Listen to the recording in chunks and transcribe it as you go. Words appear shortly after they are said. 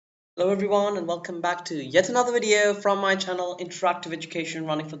Hello everyone and welcome back to yet another video from my channel Interactive Education,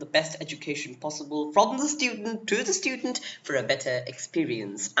 running for the best education possible from the student to the student for a better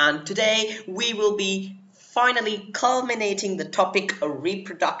experience. And today we will be finally culminating the topic of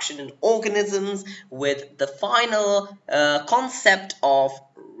reproduction in organisms with the final concept of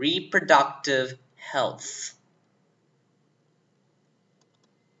reproductive health.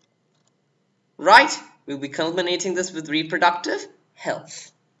 Right? We'll be culminating this with reproductive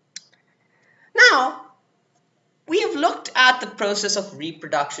health. Now, we have looked at the process of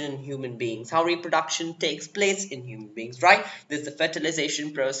reproduction in human beings, how reproduction takes place in human beings, right? There's the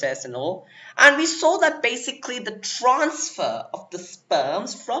fertilization process and all. And we saw that basically the transfer of the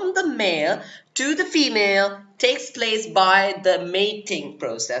sperms from the male to the female takes place by the mating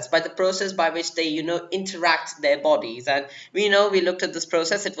process, by the process by which they, interact their bodies. And we looked at this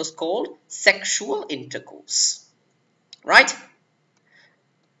process, it was called sexual intercourse, right?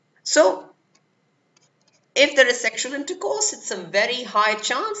 So, if there is sexual intercourse, it's a very high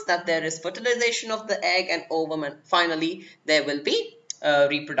chance that there is fertilization of the egg and ovum, and finally there will be a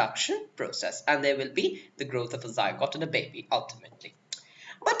reproduction process and there will be the growth of a zygote and a baby ultimately.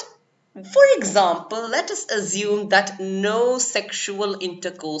 But for example, let us assume that no sexual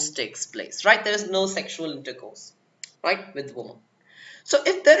intercourse takes place, right? There is no sexual intercourse, right, with woman. So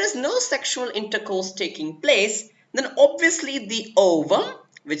if there is no sexual intercourse taking place, then obviously the ovum,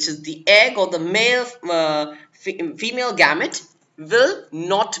 which is the egg or the male female gamete, will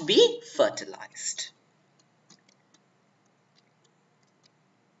not be fertilized.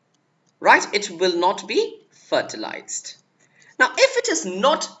 Right? It will not be fertilized. Now, if it is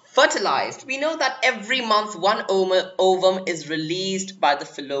not fertilized, we know that every month one ovum is released by the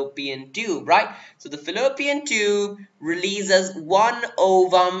fallopian tube, right? So the fallopian tube releases one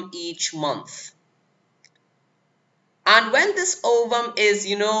ovum each month. And when this ovum is,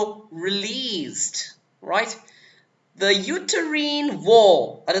 released, right, the uterine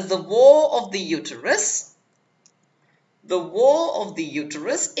wall, that is the wall of the uterus,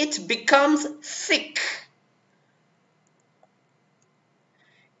 it becomes thick.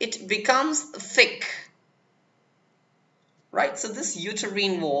 It becomes thick, right? So this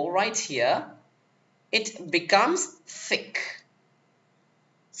uterine wall right here, it becomes thick.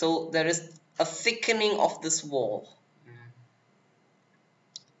 So there is a thickening of this wall.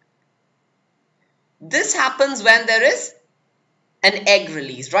 This happens when there is an egg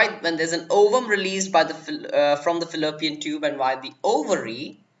released, right? When there's an ovum released by from the fallopian tube and by the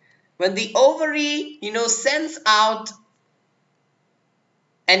ovary. When the ovary, sends out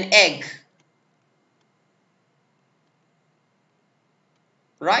an egg,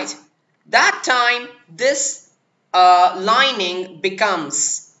 right? That time, this lining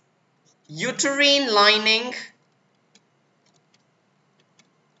becomes uterine lining,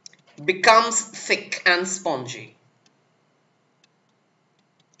 becomes thick and spongy.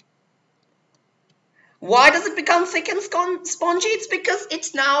 Why does it become thick and spongy? It's because it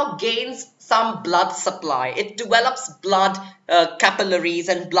now gains some blood supply. It develops blood capillaries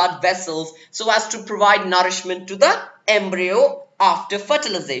and blood vessels so as to provide nourishment to the embryo after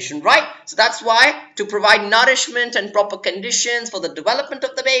fertilization, right? So that's why, to provide nourishment and proper conditions for the development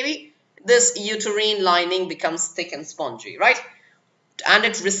of the baby, this uterine lining becomes thick and spongy, right? And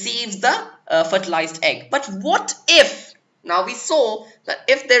it receives the fertilized egg. But what if, now we saw that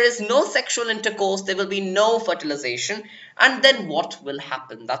if there is no sexual intercourse, there will be no fertilization. And then what will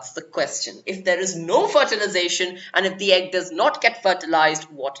happen? That's the question. If there is no fertilization and if the egg does not get fertilized,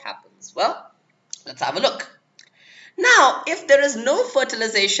 what happens? Well, let's have a look. Now, if there is no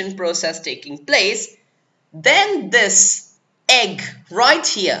fertilization process taking place, then this egg right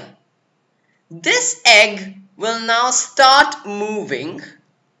here, this egg will now start moving,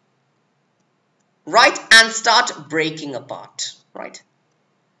 right, and start breaking apart, right?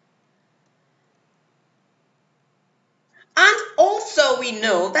 And also we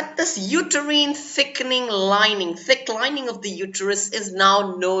know that this uterine thickening lining, thick lining of the uterus is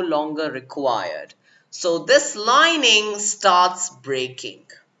now no longer required. So this lining starts breaking.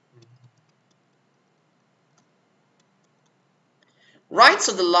 Right,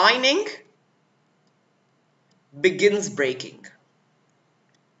 so the lining begins breaking,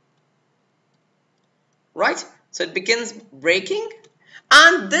 right? So it begins breaking,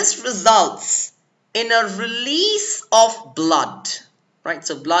 and this results in a release of blood, right?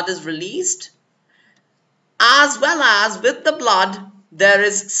 So blood is released, as well as with the blood there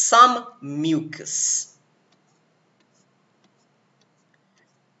is some mucus.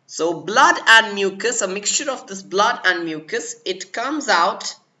 So blood and mucus, a mixture of this blood and mucus, it comes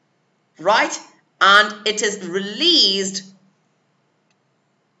out, right? And it is released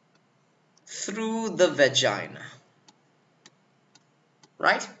through the vagina,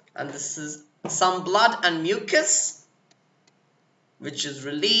 right? And this is some blood and mucus which is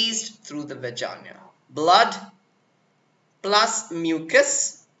released through the vagina. Blood plus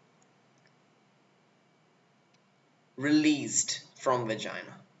mucus released from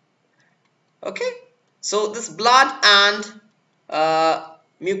vagina. Okay, so this blood and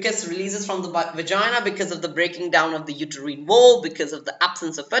mucus releases from the vagina because of the breaking down of the uterine wall, because of the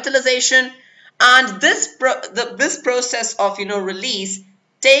absence of fertilization, and this process of release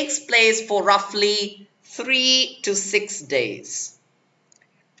takes place for roughly 3 to 6 days.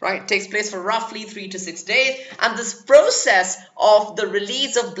 Right, it takes place for roughly 3 to 6 days, and this process of the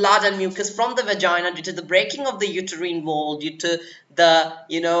release of blood and mucus from the vagina due to the breaking of the uterine wall, due to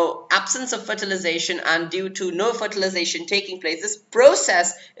the absence of fertilization and due to no fertilization taking place, this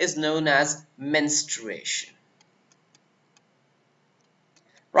process is known as menstruation.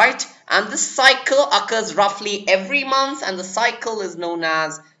 Right, and this cycle occurs roughly every month, and the cycle is known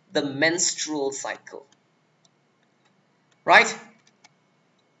as the menstrual cycle. Right?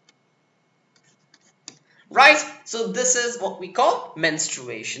 Right, so this is what we call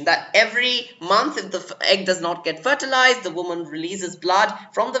menstruation, that every month if the egg does not get fertilized, the woman releases blood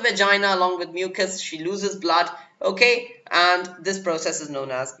from the vagina along with mucus, she loses blood, okay, and this process is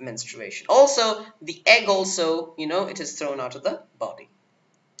known as menstruation. Also, the egg also, it is thrown out of the body,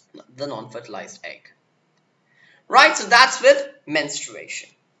 the non-fertilized egg. Right, so that's with menstruation.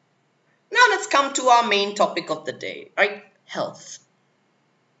 Now let's come to our main topic of the day, right, health.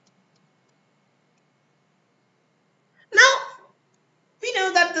 Now, we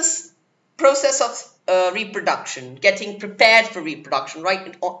know that this process of reproduction, getting prepared for reproduction,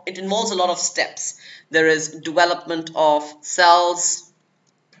 right, it involves a lot of steps. There is development of cells,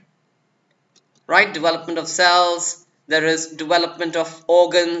 right, development of cells. There is development of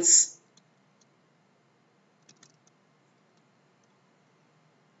organs.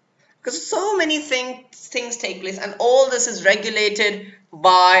 Because so many things take place, and all this is regulated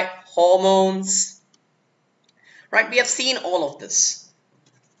by hormones. Right, we have seen all of this.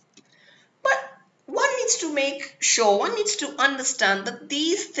 But one needs to make sure, one needs to understand that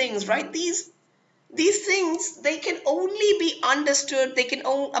these things, right, these things, they can only be understood,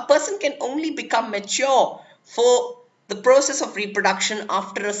 a person can only become mature for the process of reproduction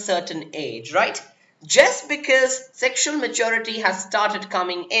after a certain age, right? Just because sexual maturity has started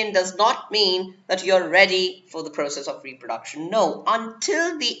coming in does not mean that you're ready for the process of reproduction. No,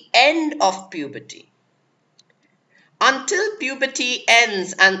 until the end of puberty. Until puberty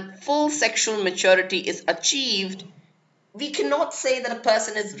ends and full sexual maturity is achieved, we cannot say that a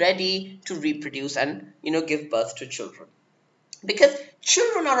person is ready to reproduce and, give birth to children. Because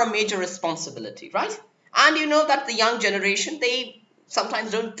children are a major responsibility, right? And you know that the young generation, they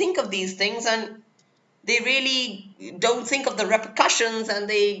sometimes don't think of these things, and they really don't think of the repercussions, and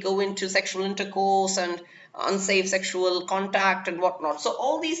they go into sexual intercourse and unsafe sexual contact and whatnot. So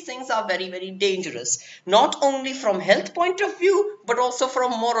all these things are very, very dangerous, not only from health point of view, but also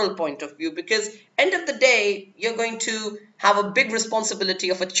from moral point of view, because end of the day, you're going to have a big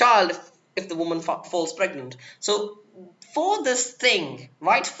responsibility of a child if the woman falls pregnant. So for this thing,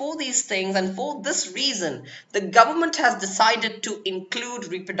 right, for these things and for this reason, the government has decided to include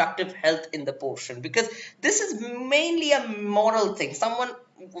reproductive health in the portion, because this is mainly a moral thing,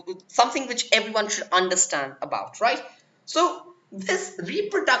 something which everyone should understand about, right? So this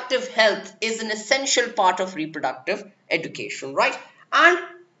reproductive health is an essential part of reproductive education, right? And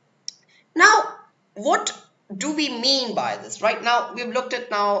now, what do we mean by this? Right now, we've looked at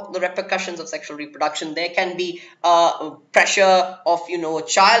now the repercussions of sexual reproduction. There can be pressure of, a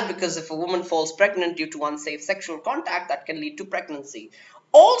child, because if a woman falls pregnant due to unsafe sexual contact, that can lead to pregnancy.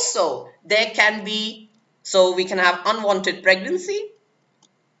 Also, there can be, so we can have unwanted pregnancy,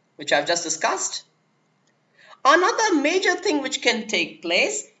 which I've just discussed. Another major thing which can take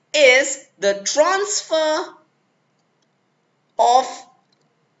place is the transfer of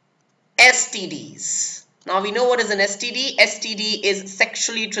STDs. Now we know what is an STD. STD is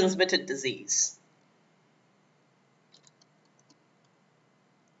sexually transmitted disease.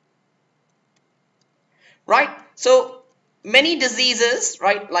 Right? So many diseases,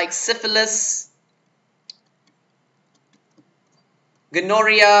 right, like syphilis,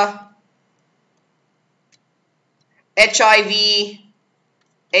 gonorrhea, HIV,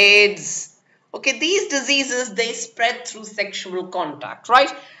 AIDS. Okay, these diseases, they spread through sexual contact, right?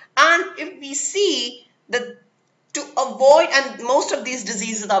 And if we see that to avoid, and most of these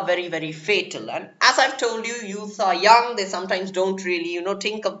diseases are very, very fatal. And as I've told you, youths are young, they sometimes don't really,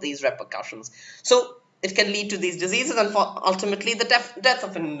 think of these repercussions. So it can lead to these diseases and ultimately the death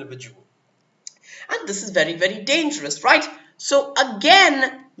of an individual. And this is very, very dangerous, right? So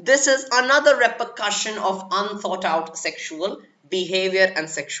again, this is another repercussion of unthought out sexual behavior and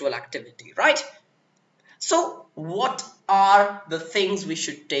sexual activity, right? So what are the things we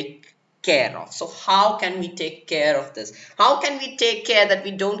should take care of? So how can we take care of this? How can we take care that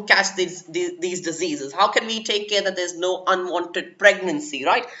we don't catch these diseases? How can we take care that there's no unwanted pregnancy,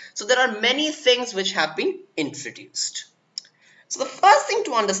 right? So there are many things which have been introduced. So the first thing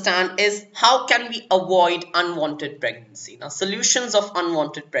to understand is how can we avoid unwanted pregnancy? Now, solutions of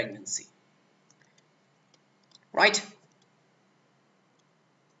unwanted pregnancy, right?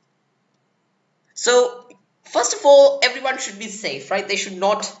 So first of all, everyone should be safe, right? They should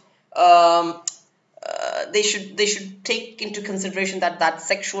not they should take into consideration that that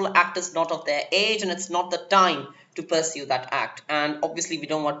sexual act is not of their age and it's not the time to pursue that act. And obviously we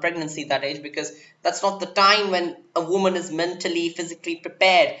don't want pregnancy at that age, because that's not the time when a woman is mentally, physically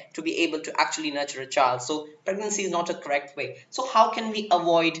prepared to be able to actually nurture a child. So pregnancy is not a correct way. So how can we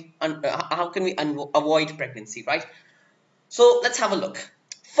avoid avoid pregnancy, right? So let's have a look.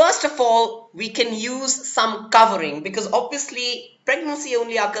 First of all, we can use some covering, because obviously pregnancy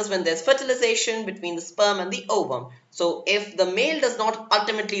only occurs when there's fertilization between the sperm and the ovum. So if the male does not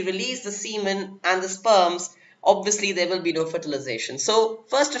ultimately release the semen and the sperms, obviously there will be no fertilization. So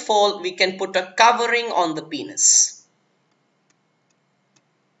first of all, we can put a covering on the penis.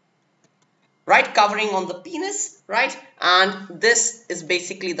 Right, covering on the penis, right? And this is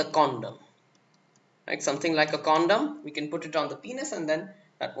basically the condom. Like something like a condom, we can put it on the penis and then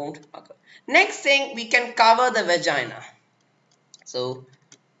that won't occur. Next thing, we can cover the vagina. So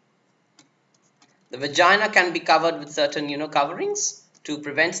the vagina can be covered with certain, coverings to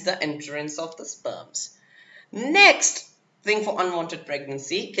prevent the entrance of the sperms. Next thing for unwanted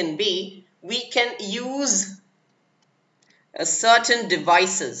pregnancy can be, we can use certain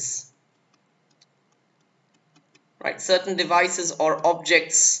devices, right? Certain devices or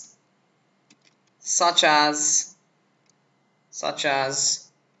objects such as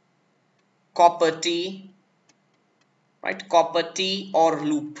copper T, right? Copper T or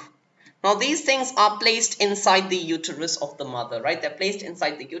loop. Now these things are placed inside the uterus of the mother, right? They're placed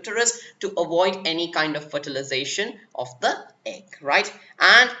inside the uterus to avoid any kind of fertilization of the egg, right?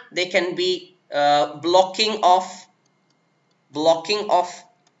 And they can be blocking off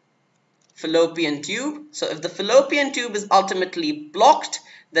fallopian tube. So if the fallopian tube is ultimately blocked,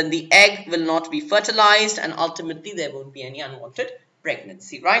 then the egg will not be fertilized and ultimately there won't be any unwanted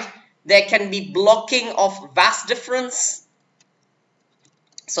pregnancy, right? There can be blocking of vas deferens.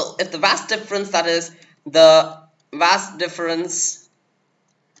 So if the vas deferens, that is the vas deferens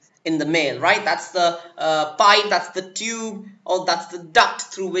in the male, right? That's the pipe, that's the tube, or that's the duct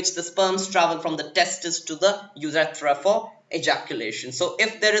through which the sperms travel from the testis to the urethra for ejaculation. So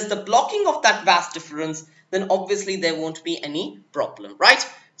if there is the blocking of that vas deferens, then obviously there won't be any problem, right?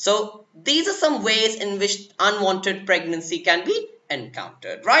 So these are some ways in which unwanted pregnancy can be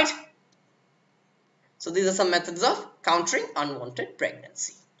encountered, right? So these are some methods of countering unwanted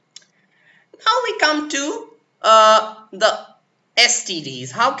pregnancy. Now we come to the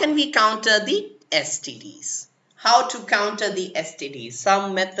STDs. How can we counter the STDs? How to counter the STDs?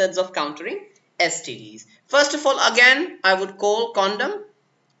 Some methods of countering STDs. First of all, again, I would call condom,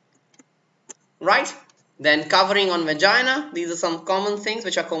 right? Then covering on vagina. These are some common things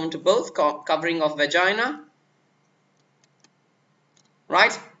which are common to both. Covering of vagina,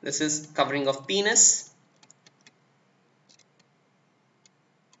 right? This is covering of penis.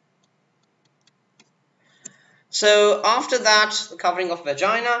 So after that, the covering of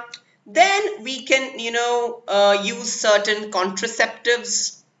vagina, then we can, use certain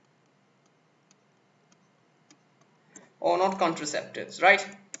contraceptives, or not contraceptives, right?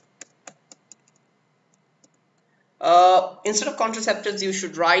 Instead of contraceptives, you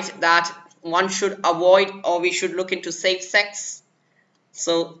should write that one should avoid, or we should look into safe sex.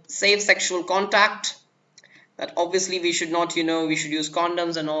 So safe sexual contact, that obviously we should not, we should use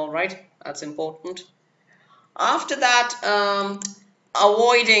condoms and all, right? That's important. After that,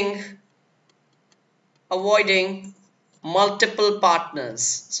 avoiding multiple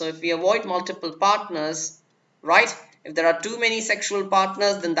partners. So if we avoid multiple partners, right, if there are too many sexual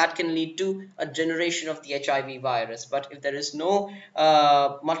partners, then that can lead to a generation of the HIV virus. But if there is no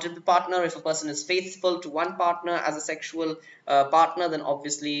multiple partner, if a person is faithful to one partner as a sexual partner, then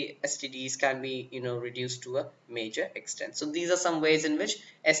obviously STDs can be, reduced to a major extent. So these are some ways in which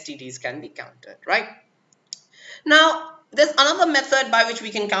STDs can be countered, right? Now, there's another method by which we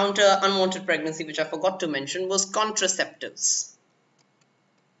can counter unwanted pregnancy, which I forgot to mention, was contraceptives.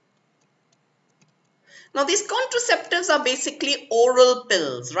 Now, these contraceptives are basically oral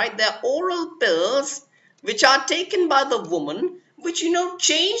pills, right? They're oral pills which are taken by the woman, which,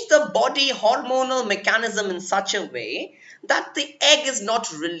 change the body hormonal mechanism in such a way that the egg is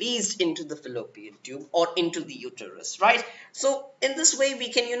not released into the fallopian tube or into the uterus, right? So, in this way, we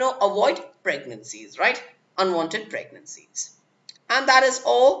can, avoid pregnancies, right? Unwanted pregnancies. And that is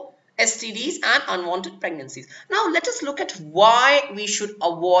all STDs and unwanted pregnancies. Now let us look at why we should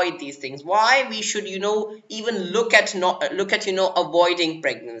avoid these things. Why we should, even look at avoiding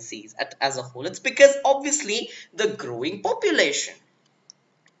pregnancies as a whole. It's because obviously the growing population.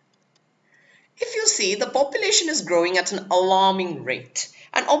 If you see, the population is growing at an alarming rate.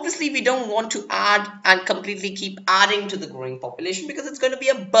 And obviously we don't want to add and completely keep adding to the growing population because it's going to be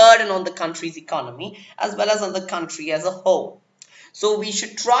a burden on the country's economy as well as on the country as a whole. So we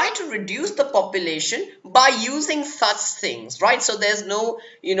should try to reduce the population by using such things, right? So there's no,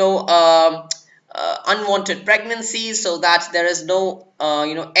 unwanted pregnancies, so that there is no,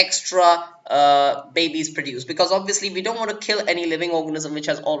 extra babies produced, because obviously we don't want to kill any living organism which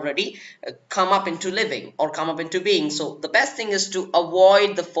has already come up into living or come up into being. So the best thing is to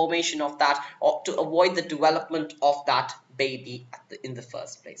avoid the formation of that, or to avoid the development of that baby in the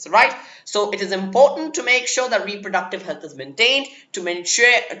first place, right? So it is important to make sure that reproductive health is maintained, to make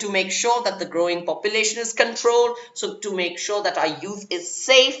sure that the growing population is controlled, so to make sure that our youth is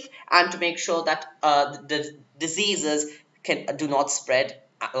safe, and to make sure that the diseases do not spread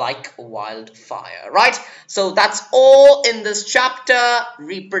like wildfire, right? So that's all in this chapter,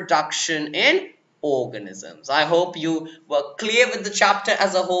 Reproduction in Organisms. I hope you were clear with the chapter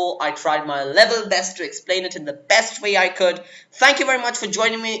as a whole. I tried my level best to explain it in the best way I could. Thank you very much for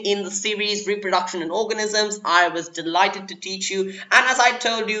joining me in the series Reproduction in Organisms. I was delighted to teach you, and as I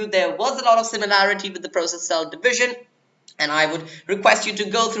told you, there was a lot of similarity with the process cell division, and I would request you to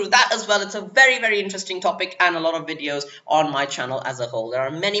go through that as well. It's a very, very interesting topic, and a lot of videos on my channel as a whole. There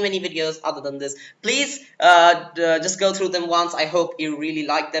are many, many videos other than this. Please just go through them once. I hope you really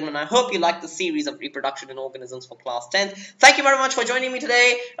like them, and I hope you like the series of Reproduction in Organisms for class 10th. Thank you very much for joining me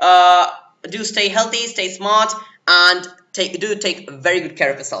today. Do stay healthy, stay smart, and do take very good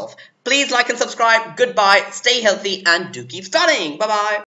care of yourself. Please like and subscribe. Goodbye, stay healthy, and do keep studying. Bye-bye.